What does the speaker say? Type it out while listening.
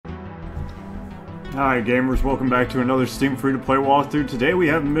Hi gamers, welcome back to another Steam free-to-play walkthrough. Today we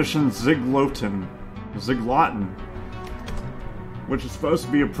have mission Zigloton, which is supposed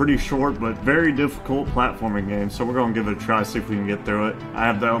to be a pretty short but very difficult platforming game, so we're going to give it a try, see if we can get through it. I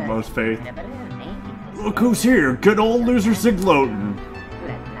have the utmost faith. Look who's here, good old loser Zigloton.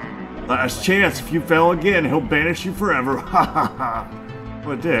 Last chance, if you fail again, he'll banish you forever. Ha ha ha.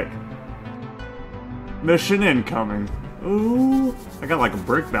 What a dick. Mission incoming. Ooh, I got like a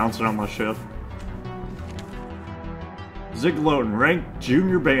brick bouncing on my ship. Zigloton, ranked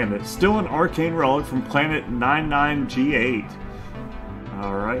Junior Bandit, still an arcane relic from planet 99G8.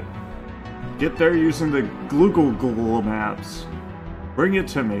 Alright. Get there using the Google maps. Bring it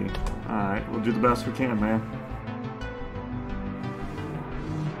to me. Alright, we'll do the best we can, man.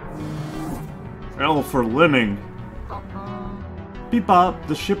 L for Lemming. Beep bop,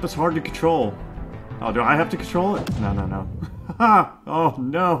 the ship is hard to control. Oh, do I have to control it? No, no, no. Ha! Oh,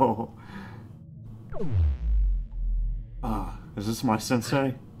 no. Ah, is this my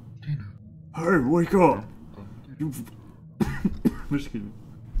sensei? Hey, wake up! You've... Excuse me.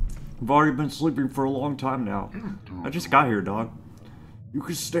 I've already been sleeping for a long time now. I just got here, dog. You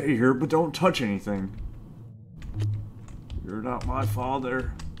can stay here, but don't touch anything. You're not my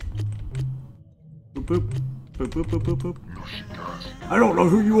father. Boop boop. Boop boop boop boop boop. I don't know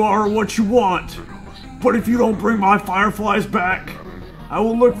who you are or what you want, but if you don't bring my fireflies back, I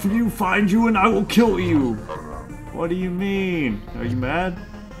will look for you, find you, and I will kill you. What do you mean? Are you mad?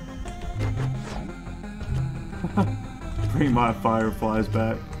 Bring my fireflies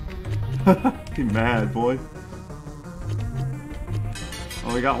back. Be mad, boy.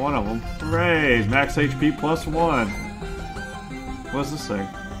 Oh, we got one of them. Hooray! Max HP plus 1. What's this thing?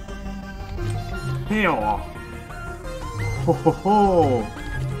 Hell! Ho ho ho!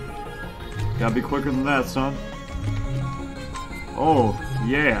 Gotta be quicker than that, son. Oh,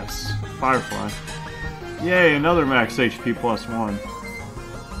 yes. Firefly. Yay, another max HP plus 1.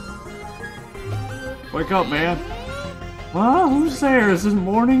 Wake up, man. Huh? Who's there? Is it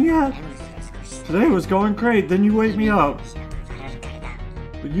morning yet? Today was going great, then you wake me up.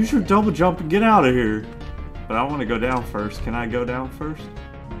 But you should double jump and get out of here. But I want to go down first. Can I go down first?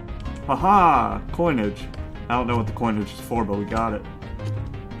 Haha! Coinage. I don't know what the coinage is for, but we got it.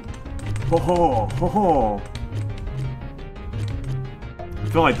 Ho ho! Ho ho!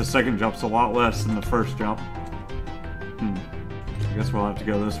 I feel like the second jump's a lot less than the first jump. I guess we'll have to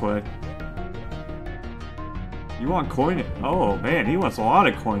go this way. You want coinage? Oh man, he wants a lot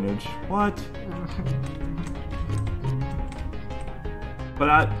of coinage. What? But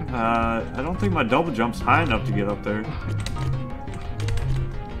I don't think my double jump's high enough to get up there.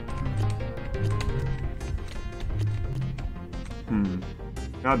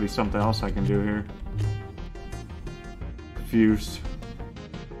 Gotta be something else I can do here. Confused.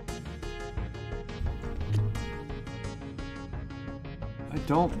 I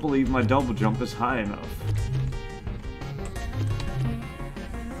don't believe my double jump is high enough.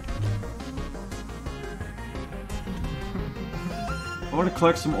 I want to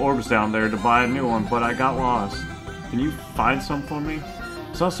collect some orbs down there to buy a new one, but I got lost. Can you find some for me?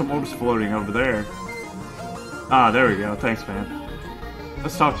 I saw some orbs floating over there. Ah, there we go. Thanks, man.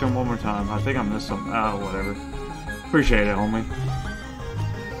 Let's talk to him one more time. I think I missed something. Oh, whatever. Appreciate it, homie.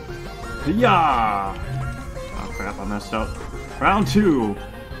 Yeah. Oh crap, I messed up. Round 2.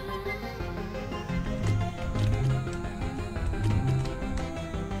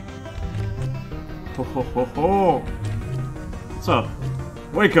 Ho ho ho ho. What's up?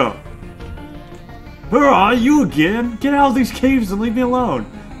 Wake up. Hurrah, you again? Get out of these caves and leave me alone.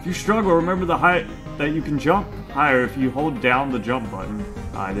 If you struggle, remember the height that you can jump higher if you hold down the jump button.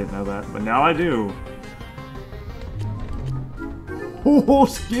 I didn't know that, but now I do. Oh,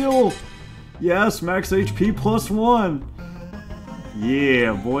 skill! Yes, max HP plus 1.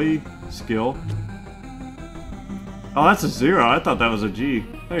 Yeah, boy. Skill. Oh, that's a 0. I thought that was a G.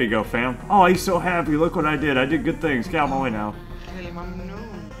 There you go, fam. Oh, he's so happy. Look what I did. I did good things. Get out of my way now.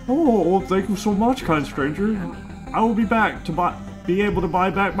 Oh, well, thank you so much, kind stranger. I will be back to be able to buy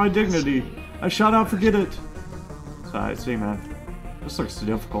back my dignity. I shall not forget it. Alright, see, man. This looks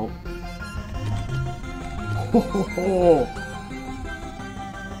difficult. Ho ho ho!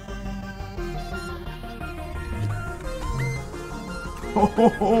 Ho ho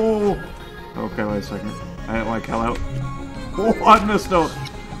ho! Okay, wait a second. I didn't like how out. Oh, I messed up.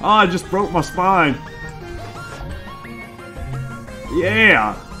 Oh, I just broke my spine.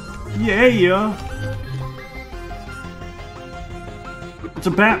 Yeah! Yeah! It's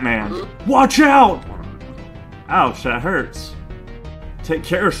a Batman. Watch out! Ouch, that hurts. Take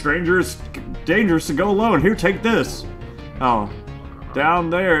care, stranger. It's dangerous to go alone. Here, take this. Oh. Down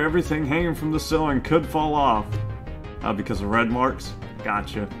there, everything hanging from the ceiling could fall off. Because of red marks?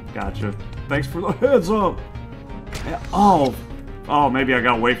 Gotcha, gotcha. Thanks for the heads up! Yeah, oh, maybe I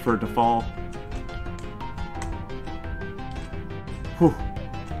gotta wait for it to fall. Whew.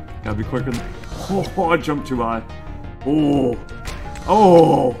 Gotta be quicker than... Oh, I jumped too high. Oh.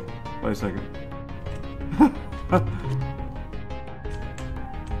 Oh! Wait a second.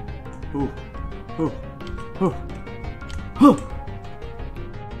 Ooh. Ooh. Ooh. Ooh.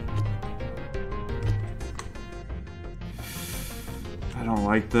 I don't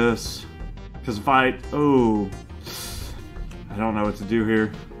like this. Because if I... Oh. I don't know what to do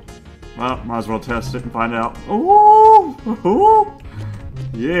here. Well, might as well test it and find out. Oh! Oh!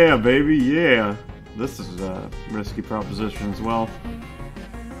 Yeah, baby, yeah. This is a risky proposition as well.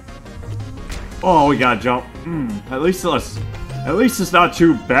 Oh, we gotta jump. At least it's not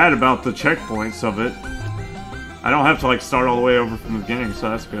too bad about the checkpoints of it. I don't have to like start all the way over from the beginning, so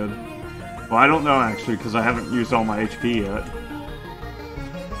that's good. Well, I don't know actually, because I haven't used all my HP yet.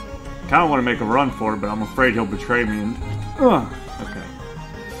 Kinda want to make a run for it, but I'm afraid he'll betray me and... okay.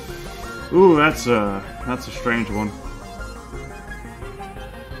 Ooh, that's a strange one.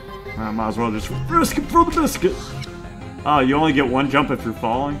 I might as well just risk it for the biscuit. Oh, you only get one jump if you're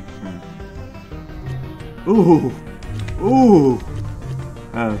falling? Ooh. Ooh.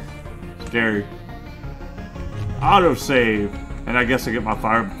 Scary. Autosave. And I guess I get my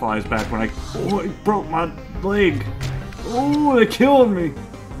fireflies back when I... Oh, it broke my leg. Ooh, they killed me.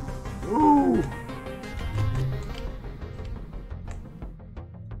 Ooh.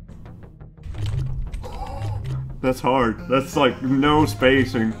 That's hard. That's like no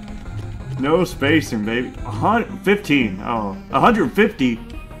spacing. No spacing, baby. 115. Oh, 150.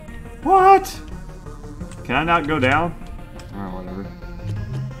 What? Can I not go down? Oh, whatever.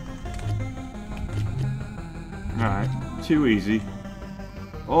 Alright. Too easy.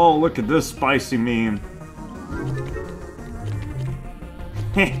 Oh, look at this spicy meme.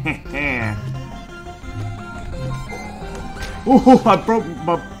 Oh, I broke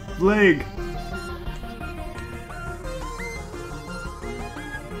my leg.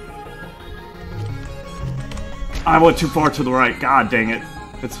 I went too far to the right. God dang it.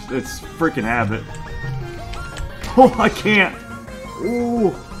 It's freaking habit. Oh, I can't.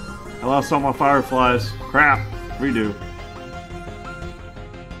 Ooh. I lost all my fireflies. Crap. Redo.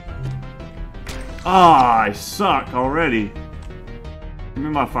 Ah, I suck already. Give me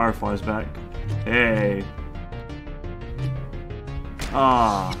my fireflies back. Hey.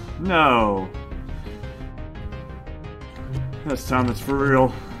 Ah, no. This time it's for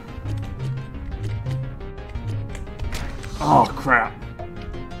real. Oh, crap.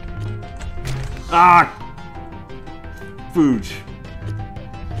 Ah! Fooge.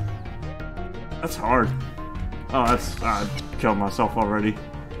 That's hard. Oh, I killed myself already.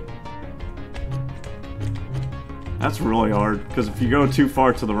 That's really hard, because if you go too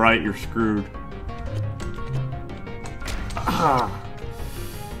far to the right, you're screwed. Ah.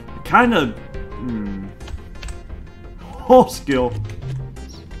 Kinda... Whole skill.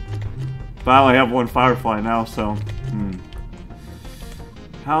 But I only have one firefly now, so...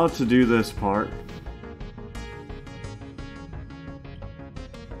 How to do this part.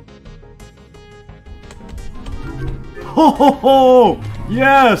 Ho ho ho!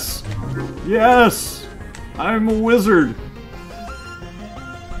 Yes! Yes! I'm a wizard!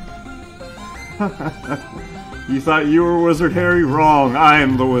 You thought you were Wizard Harry? Wrong, I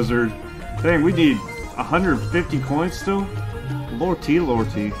am the wizard. Dang, we need 150 coins still? Lordy,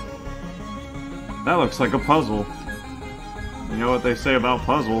 lordy. That looks like a puzzle. You know what they say about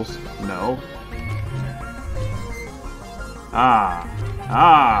puzzles? No. Ah.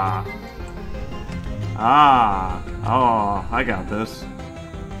 Ah. Ah. Oh, I got this.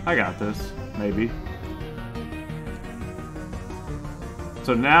 I got this. Maybe.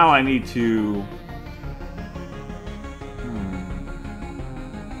 So now I need to...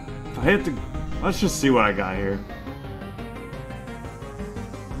 If I hit the... Let's just see what I got here.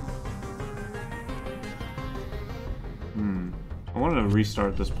 I wanted to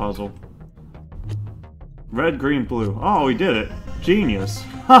restart this puzzle. Red, green, blue. Oh, we did it. Genius.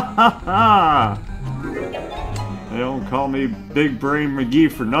 Ha ha ha! They don't call me Big Brain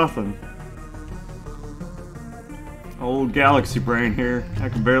McGee for nothing. Old galaxy brain here. I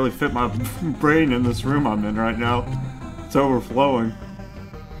can barely fit my brain in this room I'm in right now. It's overflowing.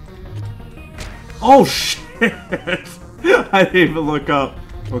 Oh shit! I didn't even look up.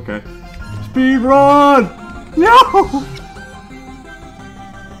 Okay. Speed run! No!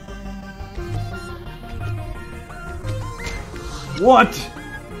 What?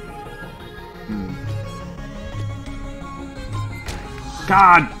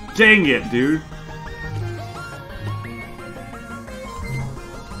 God dang it, dude.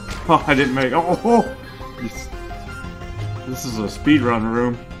 Oh, I didn't make. Oh, this is a speedrun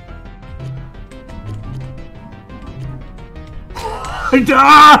room.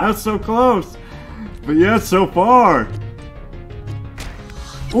 Ah, that's so close. But yeah, so far.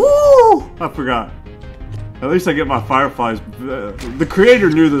 Ooh, I forgot. At least I get my fireflies. The creator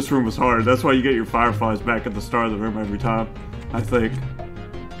knew this room was hard. That's why you get your fireflies back at the start of the room every time, I think.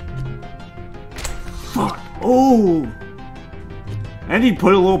 Fuck. Oh. And he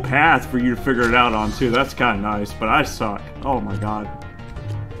put a little path for you to figure it out on too. That's kind of nice, but I suck. Oh my god.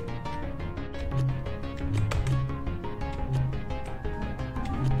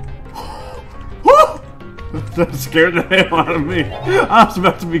 That scared the hell out of me. I was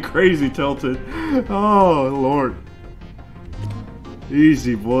about to be crazy tilted. Oh lord.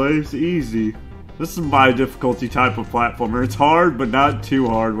 Easy boys, easy. This is my difficulty type of platformer. It's hard, but not too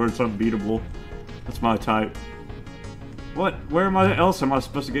hard where it's unbeatable. That's my type. What? Where else am I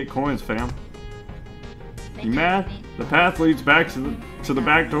supposed to get coins, fam? You mad? The path leads back to the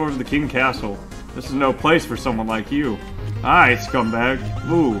back door of the King Castle. This is no place for someone like you. Alright, scumbag.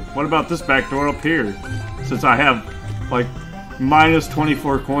 Ooh, what about this back door up here? Since I have, like, minus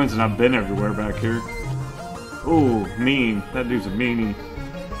 24 coins and I've been everywhere back here. Ooh, mean. That dude's a meanie.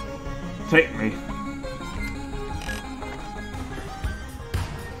 Take me.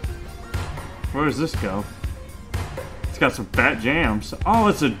 Where does this go? It's got some fat jams. Oh,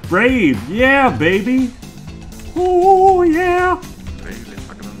 it's a raid. Yeah, baby. Ooh, yeah.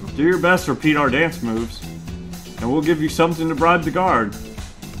 Do your best to repeat our dance moves, and we'll give you something to bribe the guard.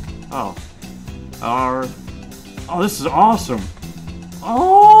 Oh. Oh, this is awesome.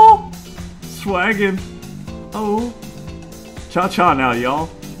 Oh, swaggin'. Oh, cha-cha now, y'all.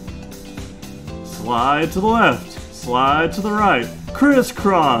 Slide to the left, slide to the right,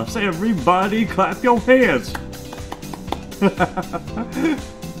 crisscross. Everybody, clap your hands.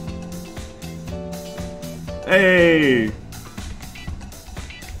 Hey,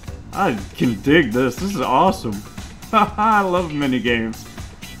 I can dig this. This is awesome. I love mini games.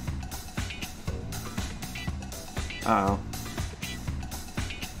 Uh-oh.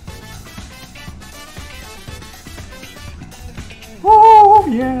 Oh,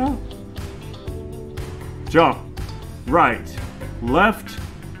 yeah. Jump. Right. Left.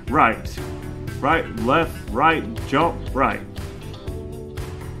 Right. Right. Left. Right. Jump. Right.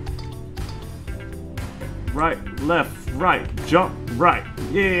 Right. Left. Right. Jump. Right.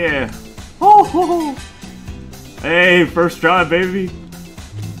 Yeah. Oh. Hey, first try, baby.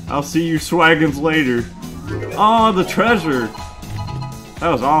 I'll see you swaggins later. Oh, the treasure! That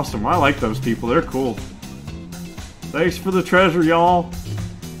was awesome. I like those people. They're cool. Thanks for the treasure, y'all.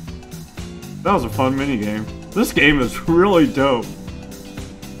 That was a fun minigame. This game is really dope.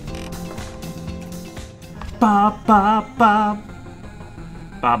 Ba ba ba.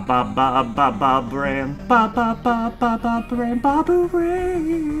 Ba ba ba ba ba brand. Ba ba ba ba ba brand. Ba boo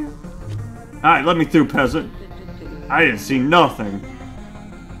brand. Alright, let me through, peasant. I didn't see nothing.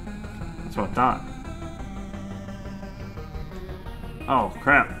 That's what I thought. Oh,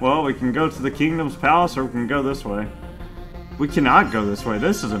 crap. Well, we can go to the Kingdom's Palace, or we can go this way. We cannot go this way.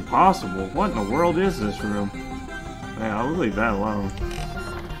 This is impossible. What in the world is this room? Yeah, I'll leave that alone.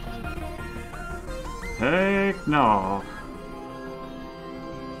 Heck no.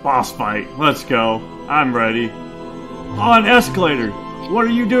 Boss fight. Let's go. I'm ready. Oh, an escalator. What are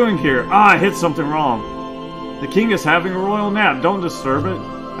you doing here? Ah, I hit something wrong. The king is having a royal nap. Don't disturb it.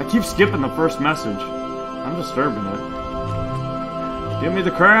 I keep skipping the first message. I'm disturbing it. Give me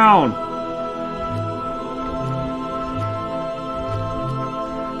the crown!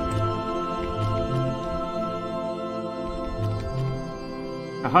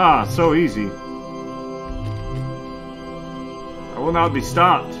 Aha, so easy. I will not be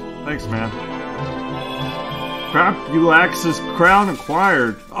stopped. Thanks, man. Crapulax's crown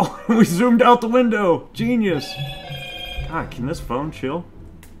acquired. Oh, we zoomed out the window. Genius. God, can this phone chill?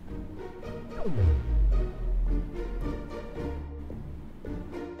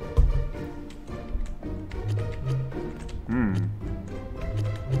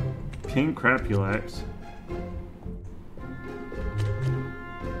 King Crapulax.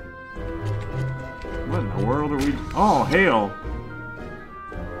 What in the world are we... Oh, hail!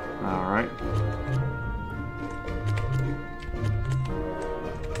 Alright.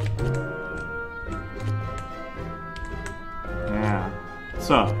 Yeah. What's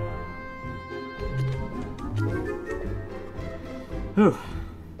up? Whew.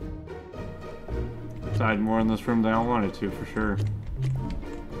 Died more in this room than I wanted to, for sure.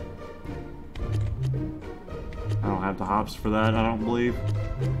 I don't have the hops for that, I don't believe.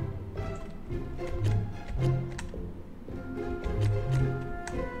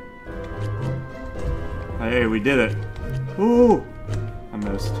 Hey, we did it. Ooh! I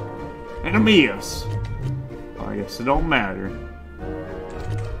missed. And a miss! Oh, I guess it don't matter.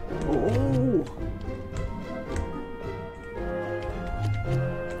 Oh!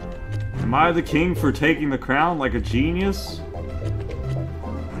 Am I the king for taking the crown like a genius?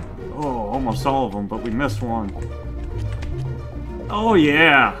 Oh, almost all of them, but we missed one. Oh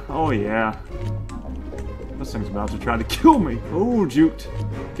yeah! Oh yeah. This thing's about to try to kill me. Oh, juked.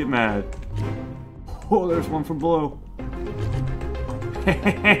 Get mad. Oh, there's one from below.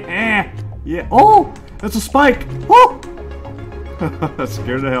 Yeah. Oh! That's a spike! Oh! That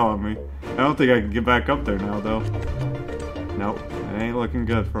scared the hell out of me. I don't think I can get back up there now, though. Nope. It ain't looking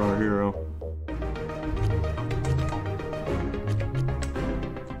good for our hero.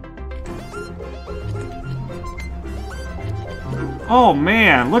 Oh,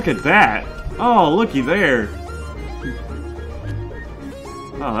 man! Look at that! Oh, looky there!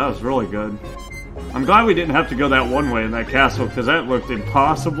 Oh, that was really good. I'm glad we didn't have to go that one way in that castle, because that looked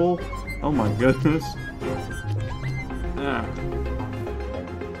impossible. Oh my goodness. Ah.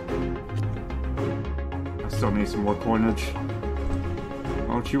 I still need some more coinage.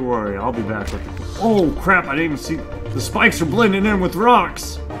 Don't you worry, I'll be back with it. Oh crap, I didn't even see... The spikes are blending in with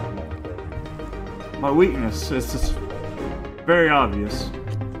rocks! My weakness, it's just very obvious.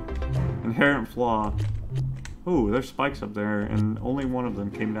 Inherent flaw. Ooh, there's spikes up there, and only one of them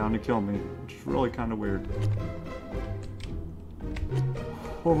came down to kill me, which is really kind of weird.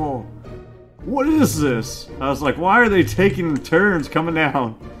 Oh, what is this? I was like, why are they taking turns coming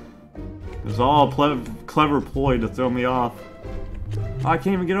down? It was all a clever ploy to throw me off. Oh, I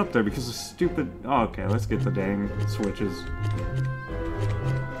can't even get up there because of stupid... Oh, okay, let's get the dang switches.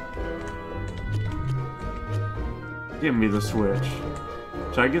 Give me the switch.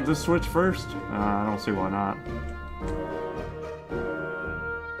 Should I get this switch first? I don't see why not.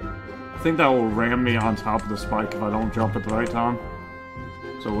 I think that will ram me on top of the spike if I don't jump at the right time.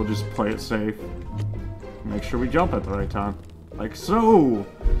 So we'll just play it safe. Make sure we jump at the right time. Like so!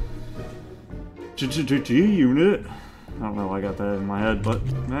 G-unit. I don't know why I got that in my head, but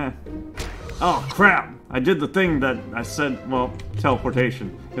meh. Oh crap! I did the thing that I said, well,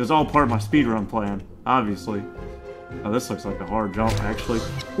 teleportation. It was all part of my speedrun plan, obviously. Oh, this looks like a hard jump, actually.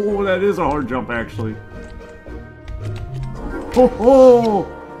 Oh, that is a hard jump, actually. Ho ho!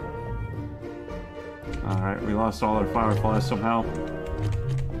 Alright, we lost all our fireflies somehow.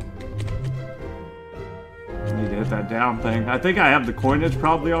 I need to hit that down thing. I think I have the coinage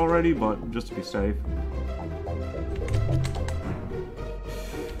probably already, but just to be safe.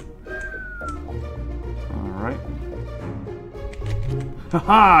 Alright.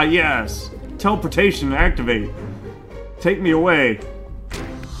 Haha, yes! Teleportation activate. Take me away.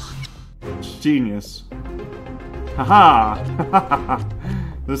 It's genius. Haha!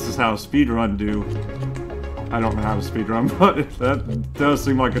 This is how speedrun do. I don't know how to speedrun, but that does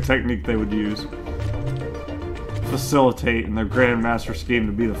seem like a technique they would use. Facilitate in their grandmaster scheme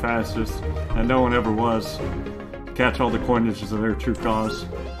to be the fastest, and no one ever was. Catch all the coinages of their true cause.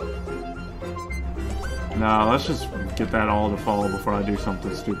 Nah, let's just get that all to fall before I do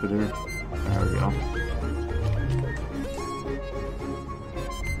something stupid here. There we go.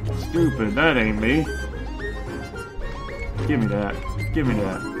 Stupid, that ain't me. Give me that. Give me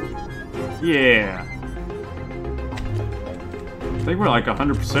that. Yeah. I think we're like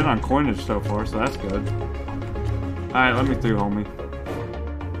 100% on coinage so far, so that's good. Alright, let me through, homie.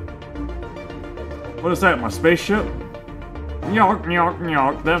 What is that, my spaceship? Nyark, nyark,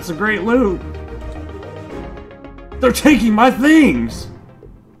 nyark. That's a great loot. They're taking my things!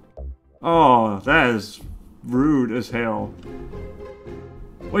 Oh, that is rude as hell.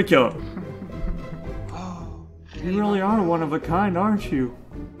 Wake up. You really are one of a kind, aren't you?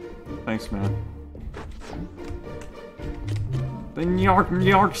 Thanks, man. The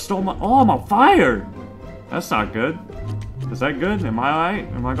Nyark stole my... Oh, I'm on fire! That's not good. Is that good? Am I alright?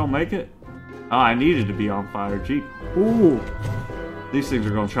 Am I gonna make it? Oh, I needed to be on fire. Gee. Ooh. These things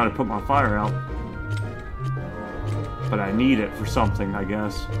are gonna try to put my fire out. But I need it for something, I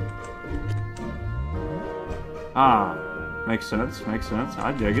guess. Ah. Makes sense. Makes sense.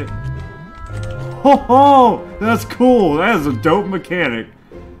 I dig it. Ho ho! That's cool! That is a dope mechanic.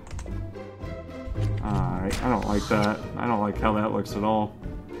 Alright, I don't like that. I don't like how that looks at all.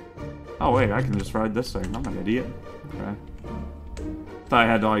 Oh wait, I can just ride this thing. I'm an idiot. Okay. Thought I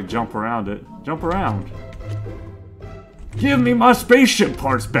had to like jump around it. Jump around. Give me my spaceship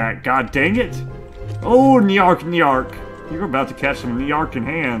parts back, god dang it! Oh, Nyark Nyark. You're about to catch some Nyarkin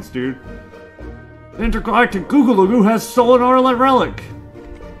hands, dude. Intergalactic Googaloo has stolen our relic.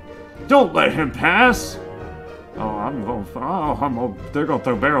 Don't let him pass. They're gonna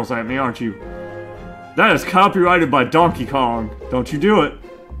throw barrels at me, aren't you? That is copyrighted by Donkey Kong. Don't you do it.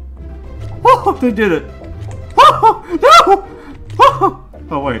 Oh, they did it. Oh, no!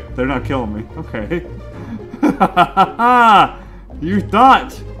 Oh, wait, they're not killing me. Okay. You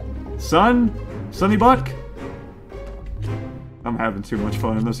thought, Sonny Buck? I'm having too much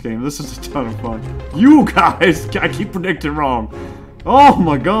fun in this game. This is a ton of fun. You guys, I keep predicting wrong. Oh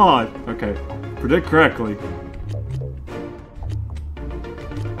my god. Okay, predict correctly.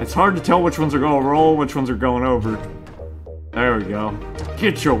 It's hard to tell which ones are going to roll, which ones are going over. There we go.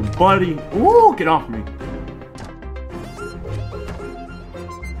 Get your buddy. Ooh, get off me.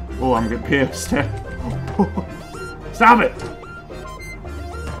 Oh, I'm getting pissed. Stop it.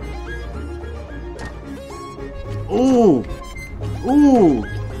 Ooh. Ooh.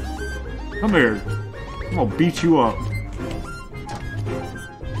 Come here. I'm gonna beat you up.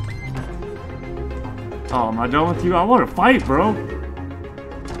 Oh, am I done with you? I want to fight, bro.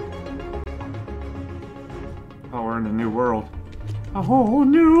 Oh, we're in a new world. A whole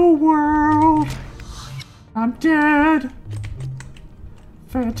new world. I'm dead.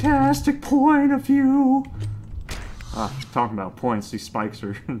 Fantastic point of view. Talking about points, these spikes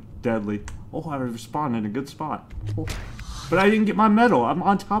are deadly. Oh, I respawned in a good spot. Oh. But I didn't get my medal. I'm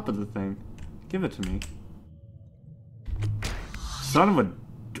on top of the thing. Give it to me. Son of a...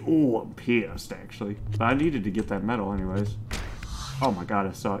 Oh, I'm pissed, actually. But I needed to get that medal anyways. Oh my god,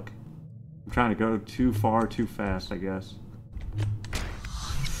 I suck. I'm trying to go too far, too fast, I guess.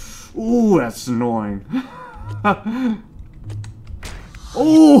 Ooh, that's annoying.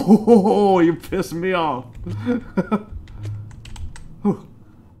 Oh, you're pissing me off.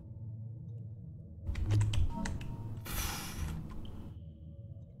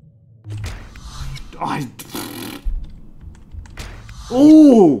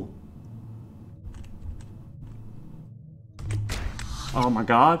 Ooh! Oh my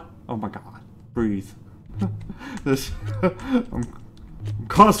god. Oh my god. Breathe. This... I'm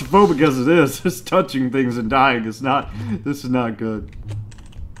claustrophobic as it is. Just touching things and dying is not... This is not good.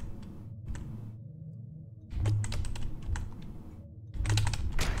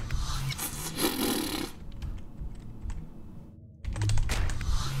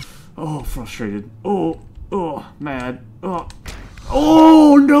 Oh, frustrated. Oh, mad.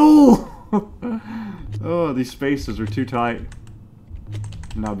 Oh, no! Oh, these spaces are too tight.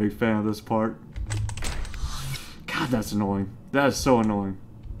 I'm not a big fan of this part. God, that's annoying. That is so annoying.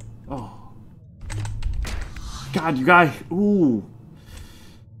 Oh. God, you guys. Ooh.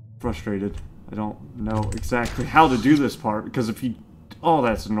 Frustrated. I don't know exactly how to do this part, because if you... Oh,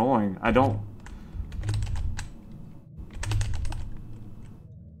 that's annoying. I don't...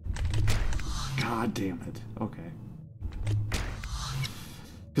 God damn it. Okay.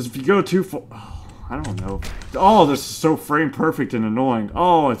 Because if you go too far... Oh, I don't know. Oh, this is so frame perfect and annoying.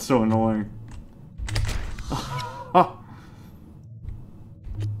 Oh, it's so annoying.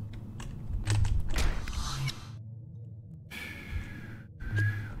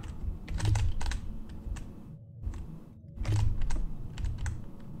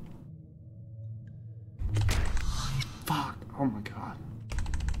 Fuck. Oh my god.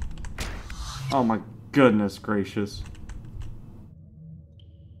 Oh my goodness gracious.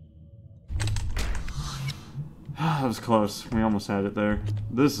 That was close. We almost had it there.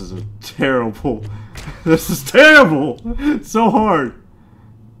 This is a terrible... This is terrible! It's so hard.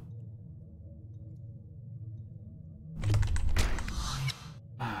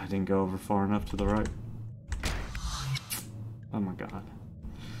 I didn't go over far enough to the right. Oh my god.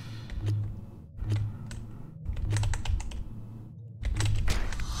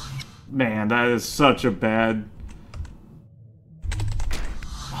 Man, that is such a bad...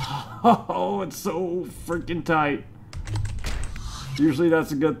 Oh, it's so freaking tight. Usually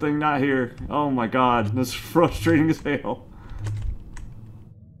that's a good thing, not here. Oh my god, this is frustrating as hell.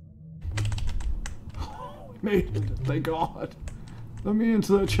 Oh, we made it, thank god. Let me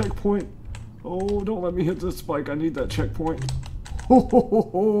into that checkpoint. Oh, don't let me hit this spike, I need that checkpoint.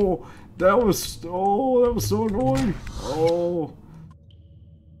 Oh, that was so annoying. Oh.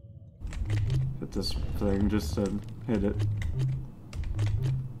 Hit this thing just to hit it.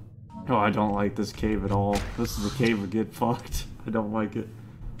 Oh, I don't like this cave at all. This is a cave would get fucked. I don't like it.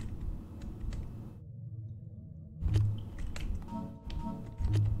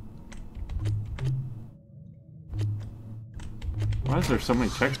 Why is there so many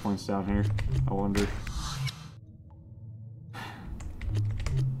checkpoints down here? I wonder.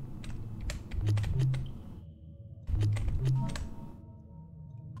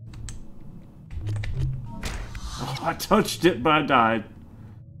 touched it, but I died.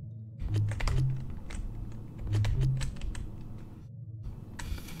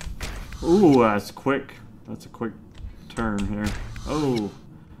 Ooh, that's quick. That's a quick turn here. Oh,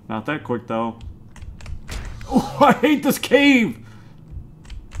 not that quick though. Oh, I hate this cave!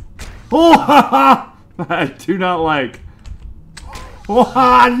 Oh, ha, ha! I do not like.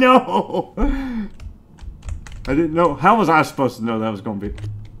 Oh, no! I didn't know. How was I supposed to know that was going to be?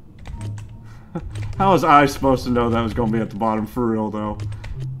 How was I supposed to know that was going to be at the bottom for real, though?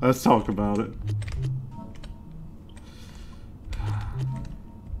 Let's talk about it.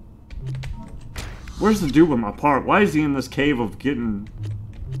 Where's the dude with my part? Why is he in this cave of getting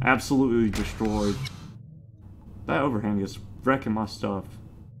absolutely destroyed? That overhang is wrecking my stuff.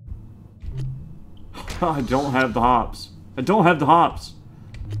 I don't have the hops. I don't have the hops.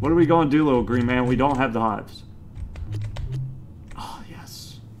 What are we going to do, little green man? We don't have the hops. Oh,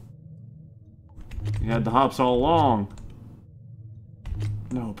 yes. You had the hops all along.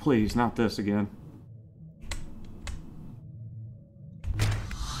 No, please, not this again.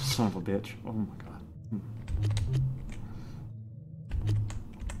 Son of a bitch. Oh my god.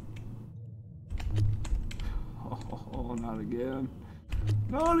 Oh, not again.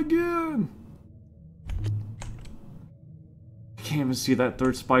 Not again! I can't even see that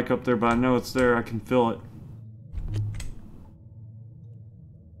third spike up there, but I know it's there. I can feel it.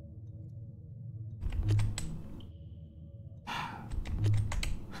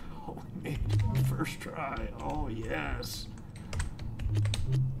 Oh, we made it. First try. Oh, yes.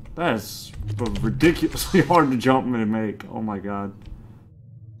 That is ridiculously hard to jump and make. Oh my god.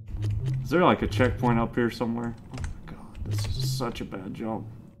 Is there like a checkpoint up here somewhere? Oh my god, this is such a bad jump.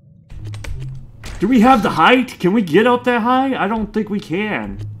 Do we have the height? Can we get up that high? I don't think we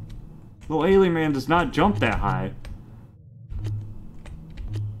can. Little alien man does not jump that high.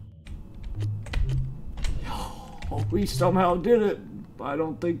 Oh, we somehow did it. I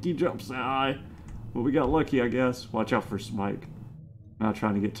don't think he jumps that high. But we got lucky, I guess. Watch out for Smike. Not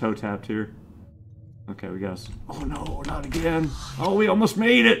trying to get toe tapped here. Okay, we got. Oh no, not again. Oh, we almost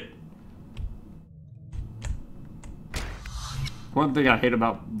made it. One thing I hate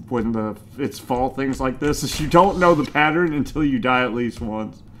about when it's fall things like this is you don't know the pattern until you die at least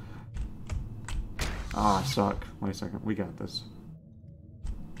once. Ah, I suck. Wait a second, we got this.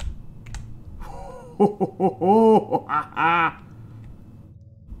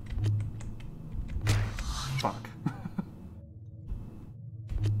 Fuck.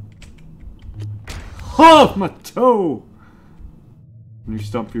 Oh, my toe! When you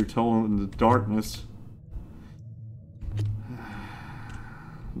stump your toe in the darkness.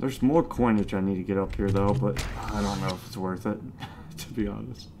 There's more coinage I need to get up here, though, but I don't know if it's worth it, to be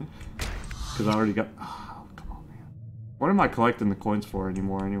honest. Because I already got... Oh, come on, man. What am I collecting the coins for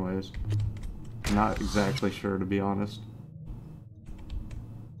anymore, anyways? I'm not exactly sure, to be honest.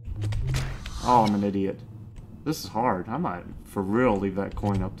 Oh, I'm an idiot. This is hard. I might, for real, leave that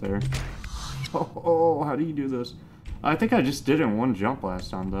coin up there. Oh, how do you do this? I think I just did it in one jump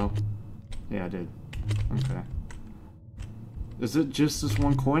last time, though. Yeah, I did. Okay. Is it just this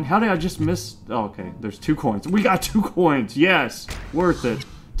one coin? How did I just miss... Oh, okay. There's 2 coins. We got 2 coins! Yes! Worth it.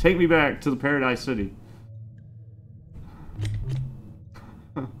 Take me back to the Paradise City.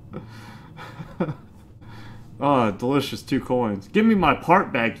 Oh, delicious 2 coins. Give me my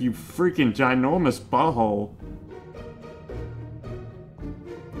part back, you freaking ginormous butthole.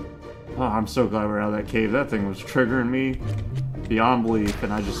 Oh, I'm so glad we're out of that cave. That thing was triggering me beyond belief,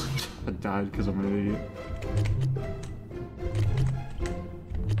 and I just died because I'm an idiot.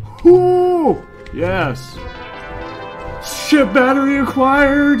 Whoo! Yes! Ship battery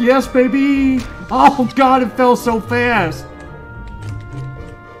acquired! Yes, baby! Oh god, it fell so fast!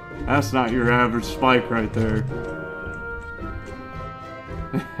 That's not your average spike right there.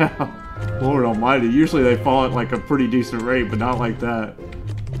 Lord almighty, usually they fall at like a pretty decent rate, but not like that.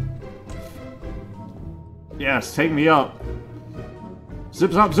 Yes, take me up. Zip,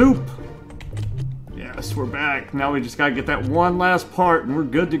 zop, zoop. Yes, we're back. Now we just gotta get that one last part and we're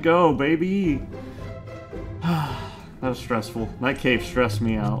good to go, baby. That was stressful. That cave stressed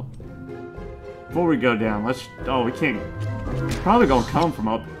me out. Before we go down, let's... Oh, we can't... It's probably gonna come from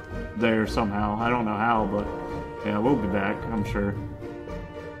up there somehow. I don't know how, but... Yeah, we'll be back, I'm sure.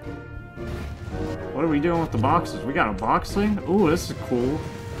 What are we doing with the boxes? We got a box thing? Ooh, this is cool.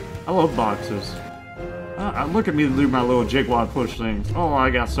 I love boxes. Look at me do my little jigwad push things. Oh,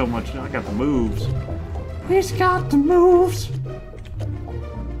 I got so much. I got the moves. He's got the moves.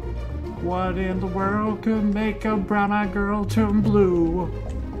 What in the world could make a brown-eyed girl turn blue?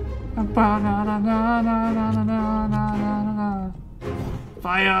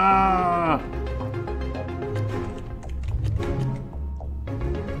 Fire!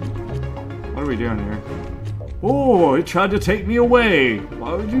 What are we doing here? Oh, it tried to take me away.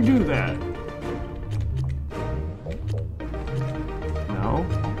 Why would you do that? No.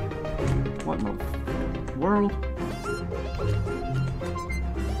 What in the world?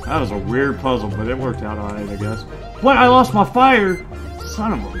 That was a weird puzzle, but it worked out alright, I guess. What? I lost my fire?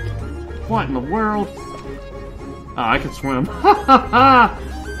 Son of a... What in the world? Oh, I can swim.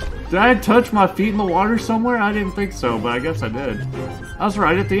 Did I touch my feet in the water somewhere? I didn't think so, but I guess I did. I was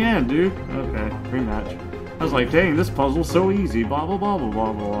right at the end, dude. Okay, rematch. I was like, dang, this puzzle's so easy, blah, blah, blah, blah,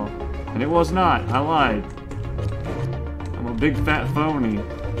 blah, blah. And it was not. I lied. I'm a big fat phony.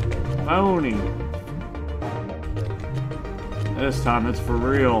 Phony. This time it's for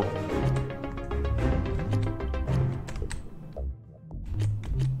real.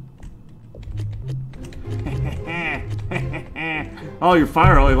 Oh, your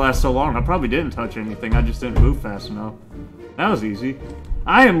fire only lasts so long. I probably didn't touch anything. I just didn't move fast enough. That was easy.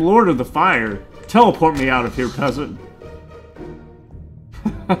 I am Lord of the Fire. Teleport me out of here, peasant.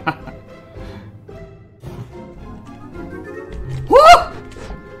 Woo!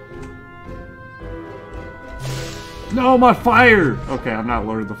 No, my fire! Okay, I'm not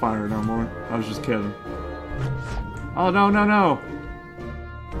Lord of the Fire no more. I was just kidding. Oh, no, no, no.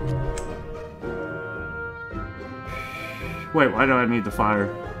 Wait, why do I need the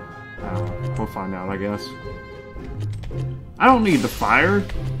fire? I don't know. We'll find out, I guess. I don't need the fire.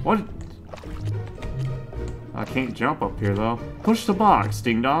 What? I can't jump up here, though. Push the box,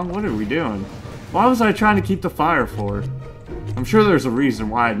 ding dong. What are we doing? Why was I trying to keep the fire for? I'm sure there's a reason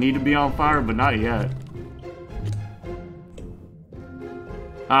why I need to be on fire, but not yet.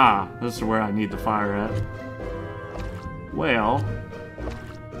 Ah, this is where I need the fire at. Well...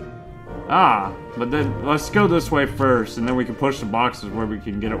 Ah, but then let's go this way first, and then we can push the boxes where we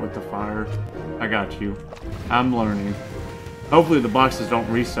can get it with the fire. I got you. I'm learning. Hopefully the boxes don't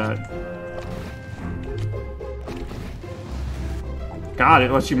reset. God,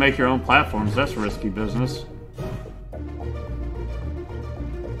 it lets you make your own platforms. That's risky business.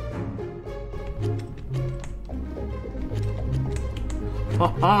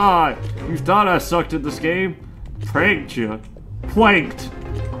 Haha! You thought I sucked at this game? Pranked you. Planked!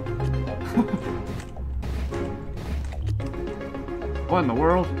 What in the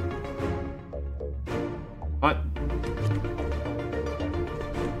world? What?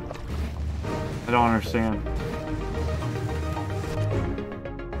 I don't understand.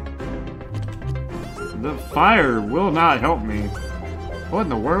 The fire will not help me. What in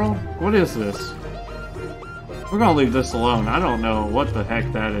the world? What is this? We're gonna leave this alone. I don't know what the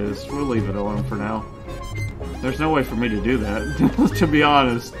heck that is. We'll leave it alone for now. There's no way for me to do that, to be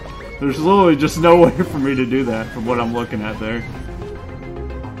honest. There's literally just no way for me to do that from what I'm looking at there.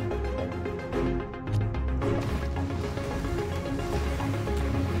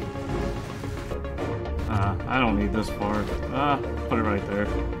 I don't need this part. Put it right there.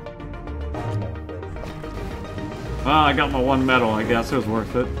 I got my one medal, I guess it was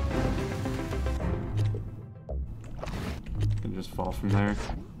worth it. Can just fall from there,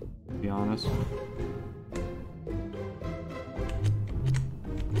 to be honest.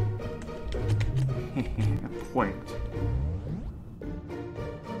 Point.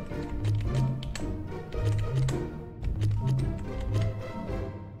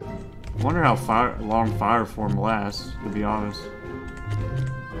 I wonder how long fire form lasts, to be honest.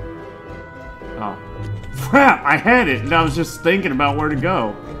 Oh. Crap! I had it, and I was just thinking about where to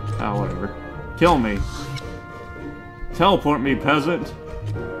go. Oh, whatever. Kill me. Teleport me, peasant.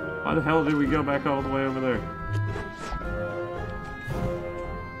 Why the hell did we go back all the way over there?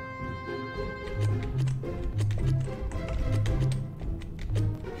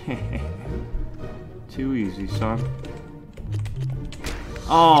 Too easy, son.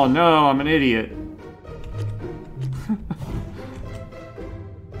 Oh no, I'm an idiot.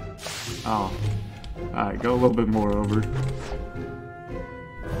 Oh. Alright, go a little bit more over.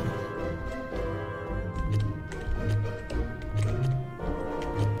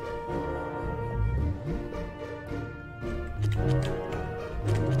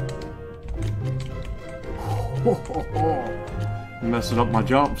 Messing up my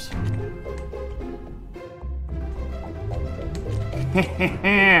jumps.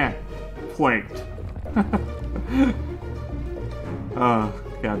 Planked. God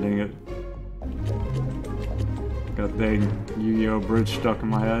dang it. Got dang Yu-Gi-Oh! Bridge stuck in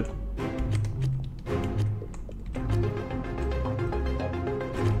my head.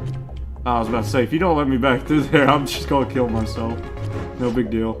 I was about to say, if you don't let me back through there, I'm just gonna kill myself. No big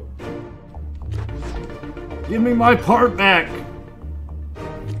deal. Give me my part back!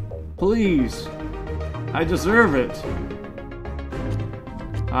 Please. I deserve it.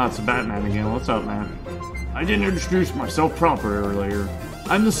 Ah, it's a Batman again. What's up, man? I didn't introduce myself proper earlier.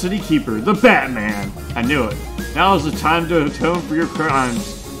 I'm the city keeper, the Batman. I knew it. Now is the time to atone for your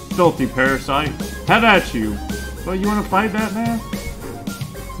crimes, filthy parasite. Have at you. Well, you want to fight Batman?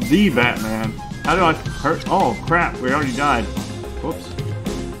 The Batman. How do I hurt? Oh, crap. We already died. Whoops.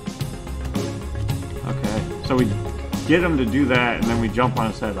 Okay. So we get him to do that, and then we jump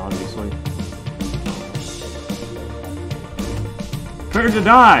on his head, obviously. Prepare to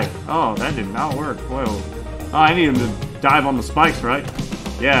die! Oh, that did not work. Whoa. Oh, I need him to dive on the spikes, right?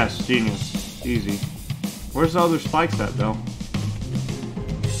 Yes, genius. Easy. Where's the other spikes at, though?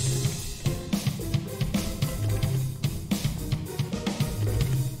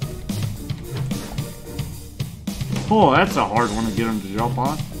 Oh, that's a hard one to get him to jump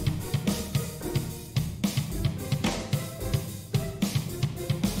on.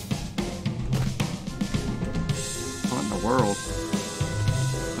 What in the world?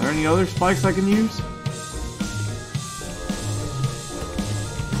 Are there any other spikes I can use?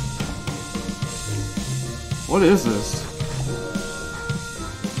 What is this?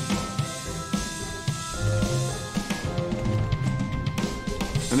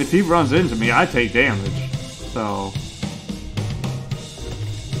 And if he runs into me, I take damage. So...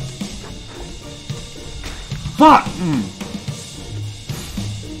 Fuck!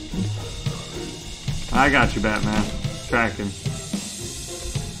 I got you, Batman. Tracking.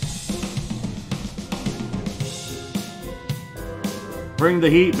 Bring the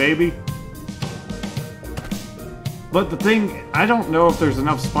heat, baby. But the thing, I don't know if there's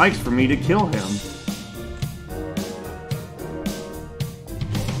enough spikes for me to kill him.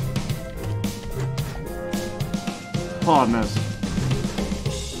 Oh, I missed.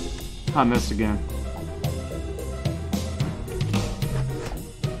 I missed again.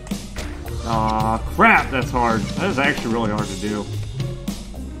 Aw, crap, that's hard. That is actually really hard to do.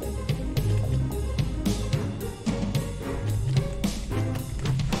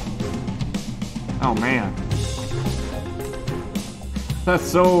 Oh, man. That's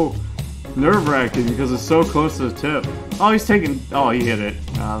so nerve-wracking because it's so close to the tip. Oh, he's taking... Oh, he hit it.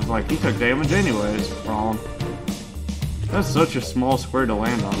 I was like, he took damage anyways from him. That's such a small square to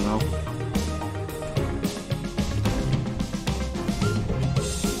land on, though.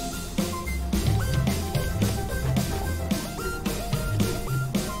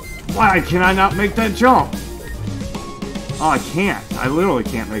 Why can I not make that jump? Oh, I can't. I literally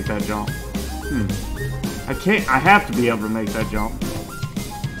can't make that jump. I can't. I have to be able to make that jump.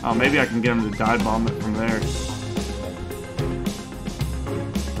 Oh, maybe I can get him to dive bomb it from there.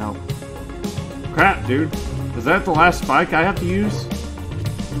 No. Crap, dude. Is that the last spike I have to use?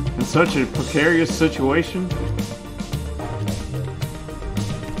 In such a precarious situation?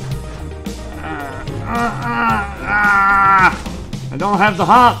 I don't have the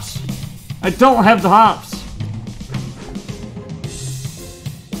hops! I don't have the hops!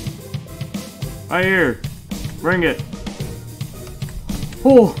 Right here. Bring it.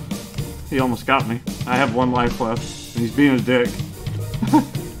 Oh! He almost got me. I have one life left. And he's being a dick.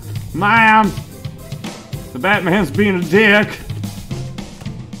 Ma'am! The Batman's being a dick!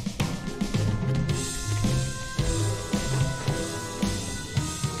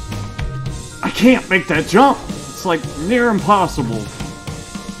 I can't make that jump! It's like near impossible.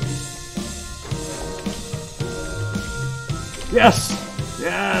 Yes!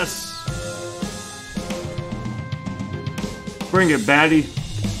 Yes! Bring it, baddie.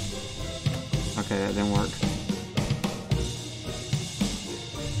 Okay, that didn't work.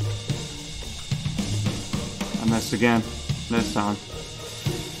 I missed again. This time.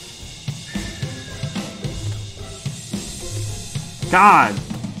 God!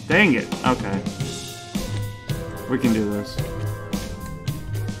 Dang it. Okay. We can do this.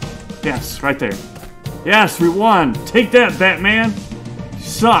 Yes, right there. Yes, we won! Take that, Batman! You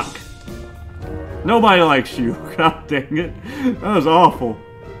suck! Nobody likes you. God dang it. That was awful.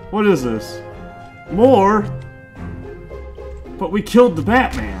 What is this? More? But we killed the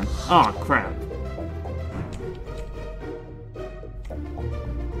Batman. Oh, crap.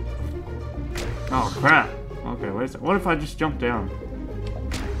 Oh, crap. Okay, wait a second. What if I just jump down?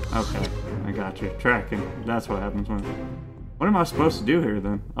 Okay, I got you. Tracking. That's what happens when... What am I supposed to do here,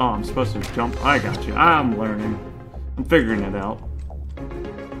 then? Oh, I'm supposed to jump. I got you. I'm learning. I'm figuring it out.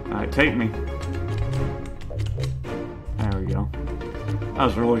 Alright, take me. There we go. I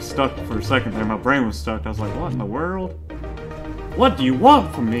was really stuck for a second there. My brain was stuck. I was like, what in the world? What do you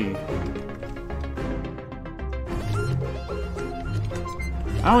want from me?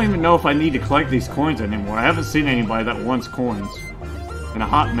 I don't even know if I need to collect these coins anymore. I haven't seen anybody that wants coins in a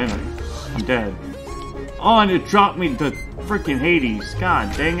hot minute. I'm dead. Oh, and it dropped me the freaking Hades.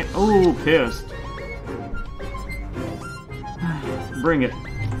 God dang it. Oh, pissed. Bring it.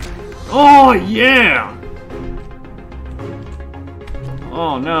 Oh, yeah!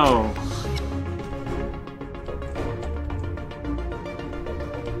 Oh, no.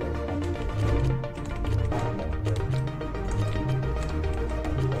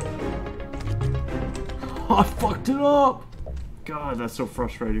 Oh, I fucked it up! God, that's so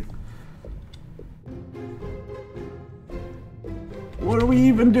frustrating. What are we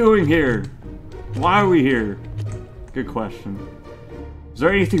even doing here? Why are we here? Good question. Is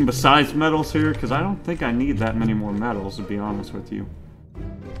there anything besides medals here? Because I don't think I need that many more medals, to be honest with you.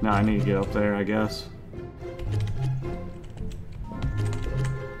 No, I need to get up there, I guess.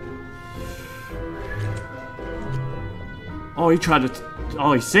 Oh, he tried to...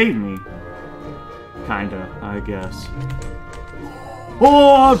 oh, he saved me. Kinda, I guess.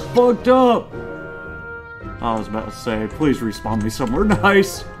 Oh, I fucked up! I was about to say, please respawn me somewhere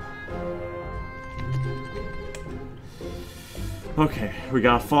nice. Okay, we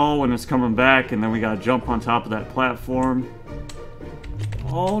gotta fall when it's coming back, and then we gotta jump on top of that platform.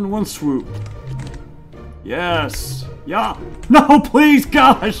 All in one swoop. Yes! Yeah! No, please,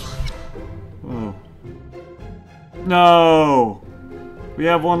 gosh! Oh. No! We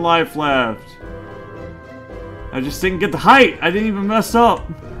have 1 life left. I just didn't get the height! I didn't even mess up!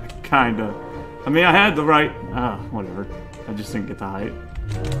 Kinda. I mean, I had the right... whatever. I just didn't get the height.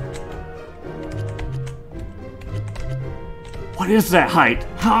 What is that height?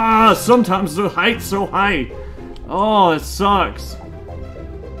 Ah, sometimes the height's so high. Oh, it sucks.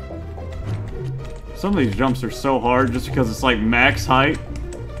 Some of these jumps are so hard just because it's like max height.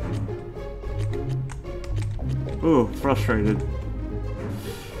 Ooh, frustrated.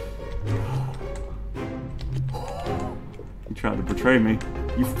 You tried to betray me.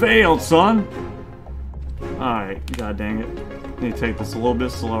 You failed, son! Alright, god dang it. I need to take this a little bit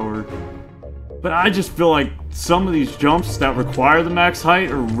slower. But I just feel like some of these jumps that require the max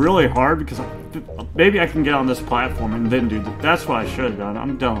height are really hard because maybe I can get on this platform and then do that. That's what I should have done.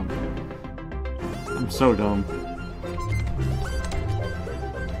 I'm dumb. I'm so dumb.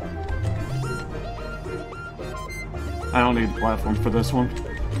 I don't need the platform for this one.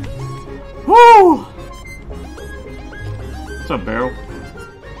 Woo! What's up, barrel?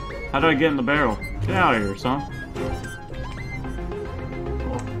 How do I get in the barrel? Get out of here, son.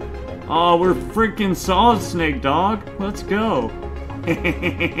 Oh, we're freaking Solid Snake, dog. Let's go.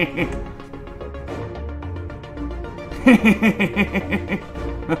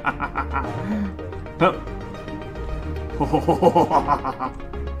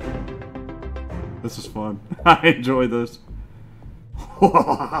 This is fun. I enjoy this.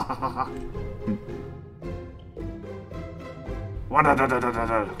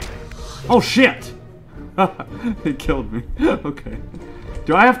 Oh shit! It killed me. Okay.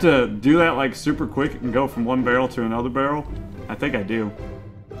 Do I have to do that like super quick and go from one barrel to another barrel? I think I do.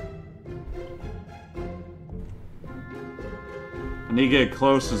 I need to get as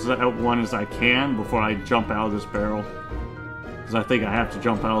close as that one as I can before I jump out of this barrel. Because I think I have to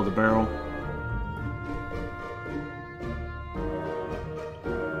jump out of the barrel.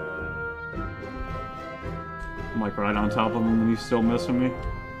 I'm like right on top of him and he's still missing me.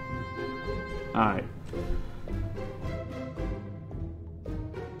 Alright.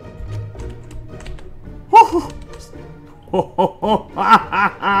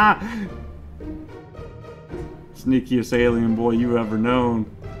 Sneakiest alien boy you ever known.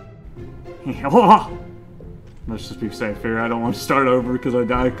 Let's just be safe here. I don't want to start over because I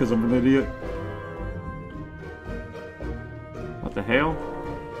died because I'm an idiot. What the hell?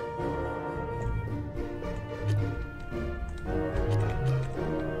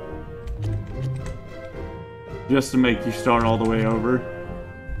 Just to make you start all the way over.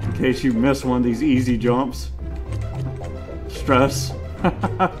 In case you miss one of these easy jumps. Stress.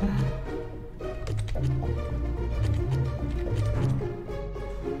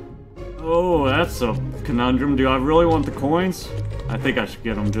 Oh, that's a conundrum. Do I really want the coins? I think I should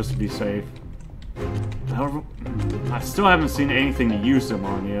get them just to be safe. However, I still haven't seen anything to use them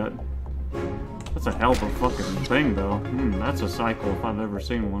on yet. That's a hell of a fucking thing, though. That's a cycle if I've ever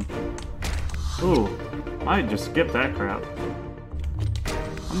seen one. Ooh, I just skip that crap.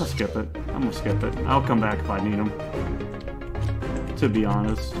 I'm gonna skip it. I'm gonna skip it. I'll come back if I need them. To be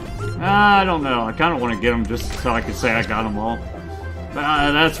honest. I don't know. I kind of want to get them just so I can say I got them all.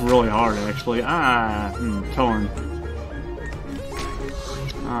 That's really hard, actually. Torn.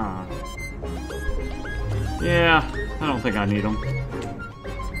 Yeah, I don't think I need them.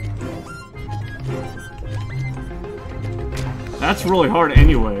 That's really hard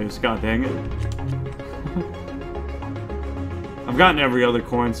anyways, god dang it. I've gotten every other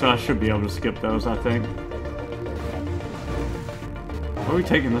coin, so I should be able to skip those, I think. Where are we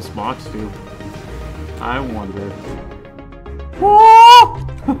taking this box to? I wonder. Whoa!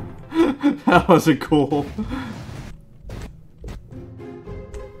 That wasn't cool.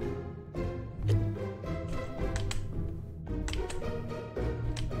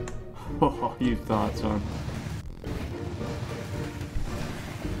 Oh, you thought, son.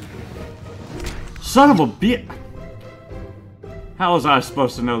 Son of a bitch! How was I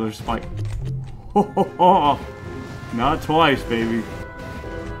supposed to know there's a spike? Not twice, baby.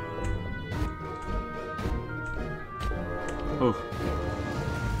 Oh.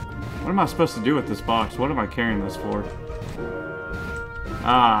 What am I supposed to do with this box? What am I carrying this for?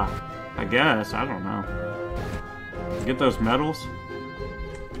 Ah, I guess. I don't know. Get those medals?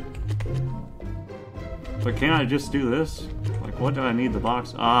 But can't I just do this? Like, what do I need the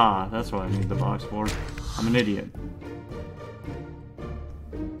box? Ah, that's what I need the box for. I'm an idiot.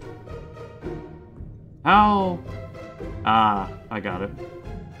 How? Ah, I got it.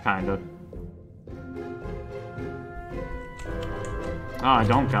 Kinda. Ah, I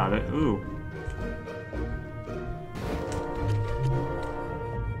don't got it. Ooh.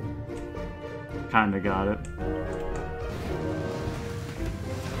 Kinda got it.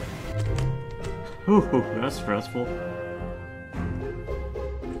 Ooh, that's stressful.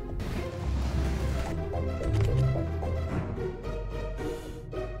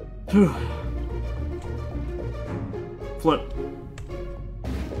 Whew. Flip.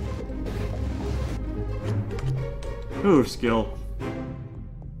 Ooh, skill.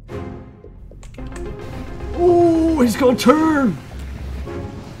 Ooh, he's gonna turn!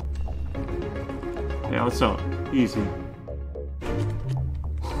 Yeah, what's up? Easy.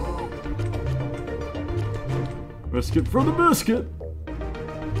 Biscuit for the biscuit!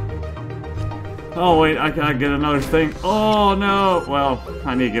 Oh wait, I gotta get another thing. Oh no! Well,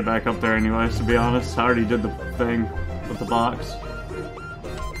 I need to get back up there anyways, to be honest. I already did the thing with the box.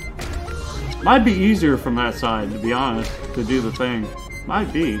 Might be easier from that side, to be honest, to do the thing.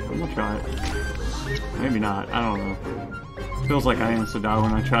 Might be. I'm gonna try it. Maybe not. I don't know. Feels like I insta-die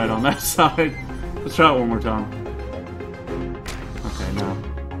when I try it on that side. Let's try it one more time. Okay, no.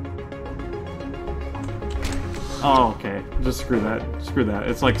 Oh, okay. Just screw that. Screw that.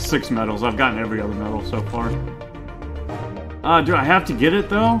 It's like 6 medals. I've gotten every other medal so far. Do I have to get it,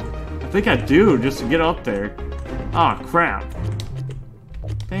 though? I think I do, just to get up there. Oh, crap.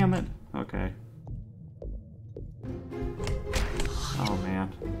 Damn it. Okay. Oh, man.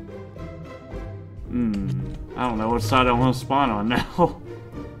 I don't know what side I want to spawn on now.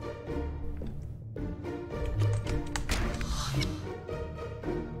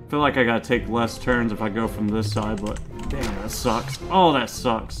 I feel like I gotta take less turns if I go from this side, but damn, that sucks. Oh, that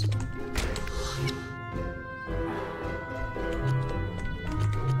sucks.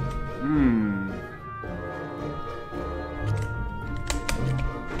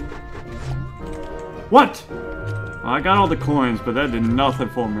 What? Well, I got all the coins, but that did nothing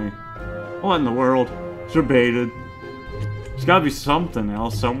for me. What in the world? You're baited. There's gotta be something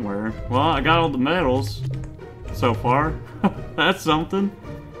else somewhere. Well, I got all the medals so far. That's something.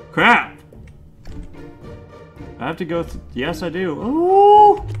 Crap! I have to go yes, I do.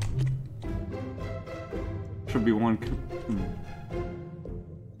 Ooh! Should be one.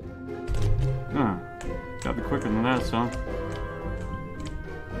 Gotta be quicker than that, son.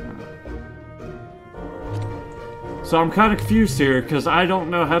 So I'm kind of confused here, because I don't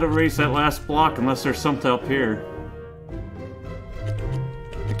know how to raise that last block unless there's something up here.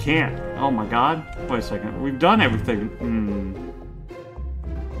 I can't. Oh my god. Wait a second. We've done everything.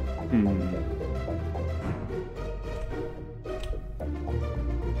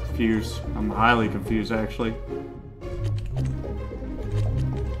 Confused. I'm highly confused, actually.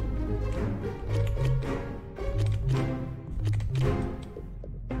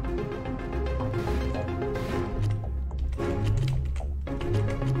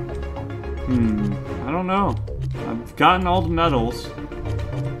 I don't know. I've gotten all the medals.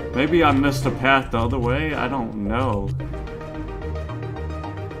 Maybe I missed a path the other way? I don't know.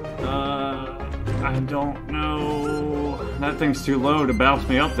 I don't know. That thing's too low to bounce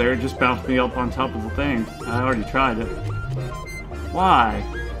me up there. It just bounced me up on top of the thing. I already tried it. Why?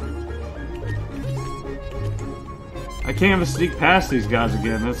 I can't even sneak past these guys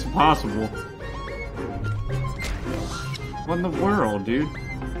again. That's impossible. What in the world, dude?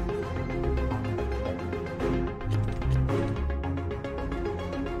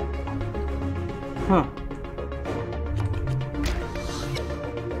 Huh.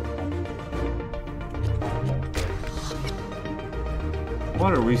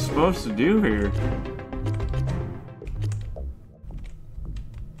 What are we supposed to do here?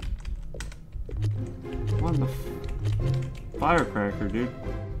 What the firecracker, dude?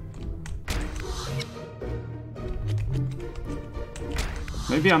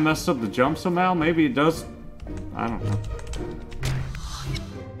 Maybe I messed up the jump somehow? Maybe it does... I don't know.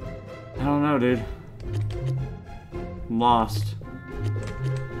 I don't know, dude. I'm lost.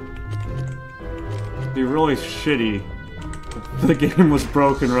 It'd be really shitty if the game was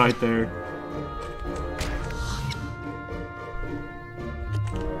broken right there.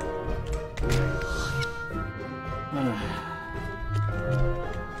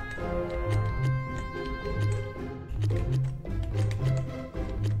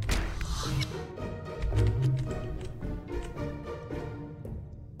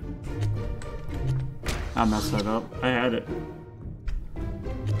 I messed that up. I had it.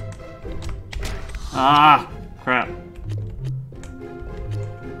 Ah! Crap.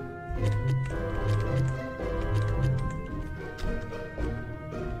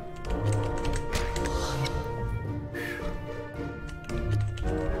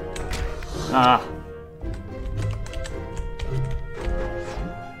 Ah.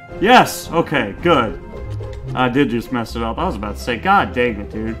 Yes! Okay, good. I did just mess it up. I was about to say, God dang it,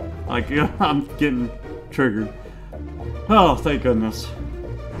 dude. Like, I'm getting triggered. Oh, thank goodness.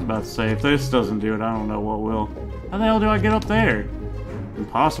 I was about to say, if this doesn't do it, I don't know what will. How the hell do I get up there?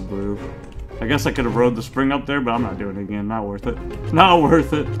 Impossible. I guess I could have rode the spring up there, but I'm not doing it again. Not worth it. Not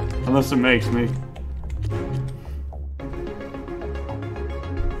worth it. Unless it makes me.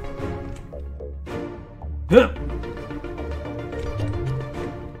 Hup.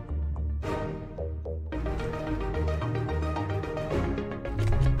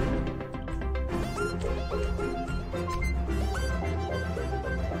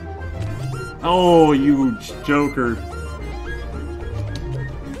 Oh, you joker.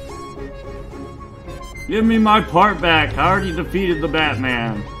 Give me my part back. I already defeated the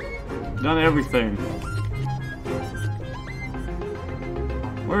Batman. Done everything.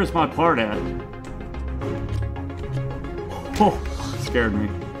 Where's my part at? Oh, scared me.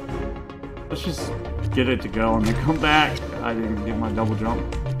 Let's just get it to go and then come back. I didn't get my double jump.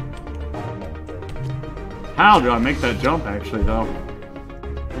 How do I make that jump, actually, though?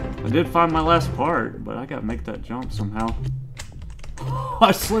 I did find my last part, but I gotta make that jump somehow.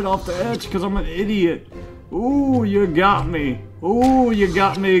 I slid off the edge because I'm an idiot. Ooh, you got me. Ooh, you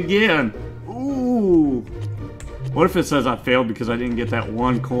got me again. Ooh. What if it says I failed because I didn't get that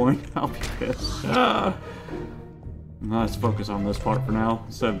one coin? I'll be pissed. Ah. Let's focus on this part for now,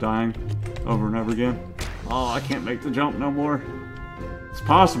 instead of dying over and over again. Oh, I can't make the jump no more. It's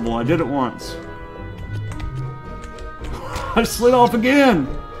possible, I did it once. I slid off again!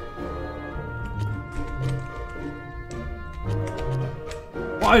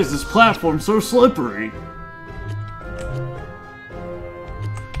 Why is this platform so slippery?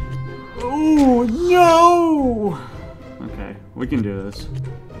 Oh, no! Okay, we can do this.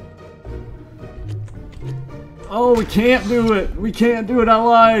 Oh, we can't do it! We can't do it, I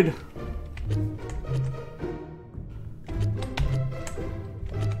lied!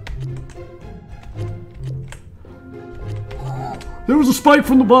 There was a spike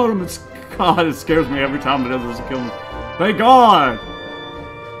from the bottom! God, it scares me every time it doesn't kill me. Thank God!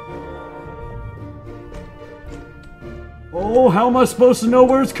 Oh, how am I supposed to know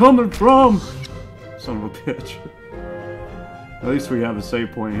where it's coming from? Son of a bitch. At least we have a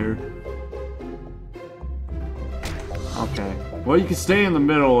save point here. Okay. Well, you can stay in the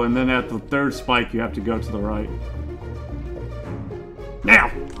middle, and then at the third spike, you have to go to the right.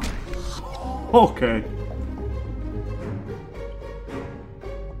 Now! Okay.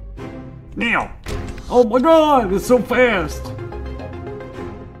 Now! Oh my God, it's so fast!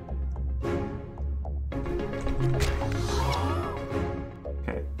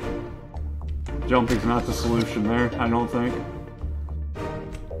 Okay. Jumping's not the solution there, I don't think.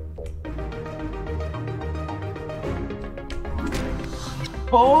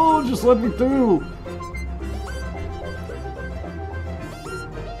 Oh, just let me through!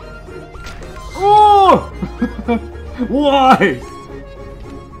 Oh! Why?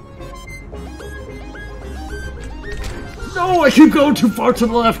 No, I keep going too far to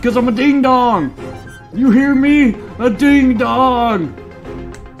the left because I'm a ding-dong! You hear me? A ding-dong!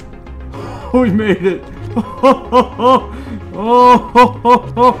 We made it!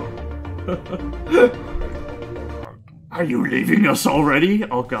 Are you leaving us already?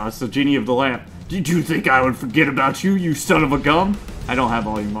 Oh god, it's the genie of the lamp. Did you think I would forget about you, you son of a gum? I don't have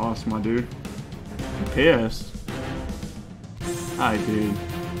all your moss, my dude. I'm pissed. Hi, dude.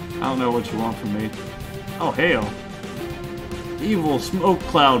 I don't know what you want from me. Oh, hell. Evil smoke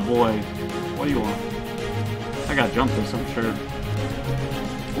cloud boy. What do you want? I gotta jump this, I'm sure.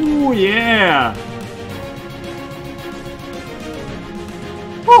 Ooh, Oh yeah!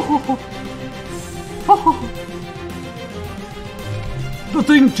 The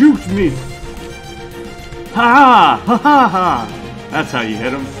thing juked me! Ha ha! Ha ha ha! That's how you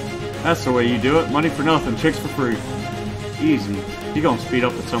hit him. That's the way you do it. Money for nothing, chicks for free. Easy. You're gonna speed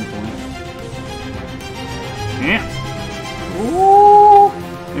up at some point. Yeah. Ooh!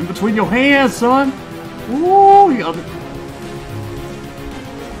 In between your hands, son! Ooh! You other...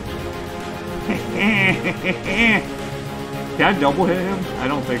 Can I double hit him? I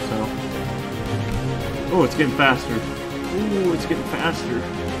don't think so. Oh, it's getting faster. Ooh, it's getting faster.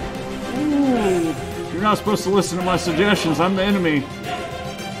 Ooh! You're not supposed to listen to my suggestions. I'm the enemy.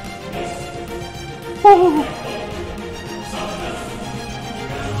 Oh.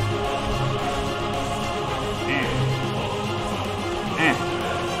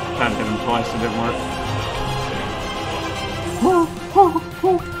 Tried to hit him twice, it didn't work.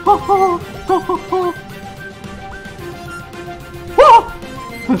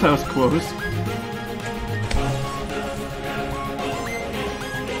 That was close.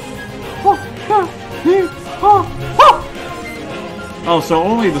 Oh, so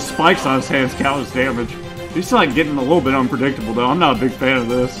only the spikes on his hands count as damage. He's like getting a little bit unpredictable though. I'm not a big fan of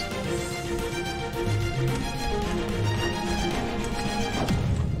this.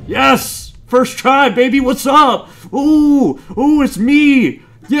 Yes! First try, baby, what's up? Ooh! Ooh, it's me!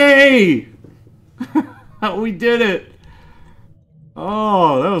 Yay! We did it!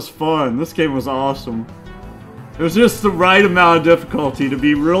 Oh, that was fun. This game was awesome. It was just the right amount of difficulty to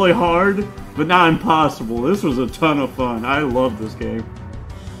be really hard, but not impossible. This was a ton of fun. I love this game.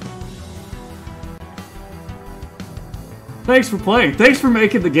 Thanks for playing. Thanks for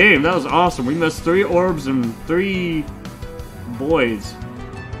making the game. That was awesome. We missed 3 orbs and 3 voids.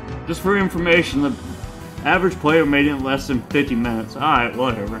 Just for information, the average player made it in less than 50 minutes. Alright,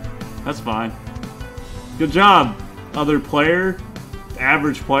 whatever. That's fine. Good job, other player.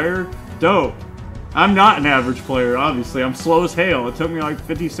 Average player. Dope. I'm not an average player, obviously. I'm slow as hell. It took me like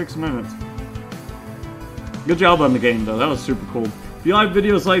 56 minutes. Good job on the game, though. That was super cool. If you like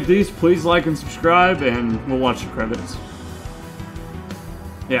videos like these, please like and subscribe, and we'll watch the credits.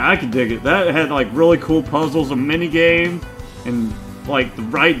 Yeah, I can dig it. That had like really cool puzzles, a mini game, and like the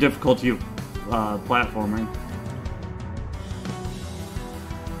right difficulty of platforming.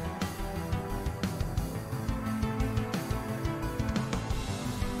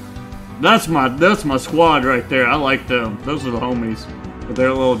 That's my squad right there. I like them. Those are the homies with their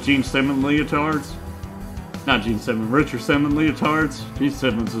little Gene Simmons leotards. Not Gene Simmons, Richard Simmons leotards. Gene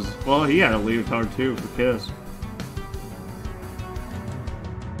Simmons is, well, he had a leotard too for Kiss.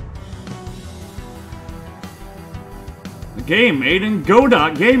 The game made in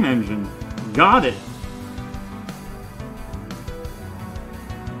Godot game engine. Got it.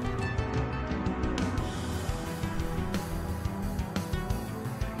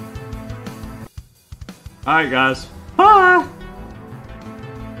 Alright guys. Bye!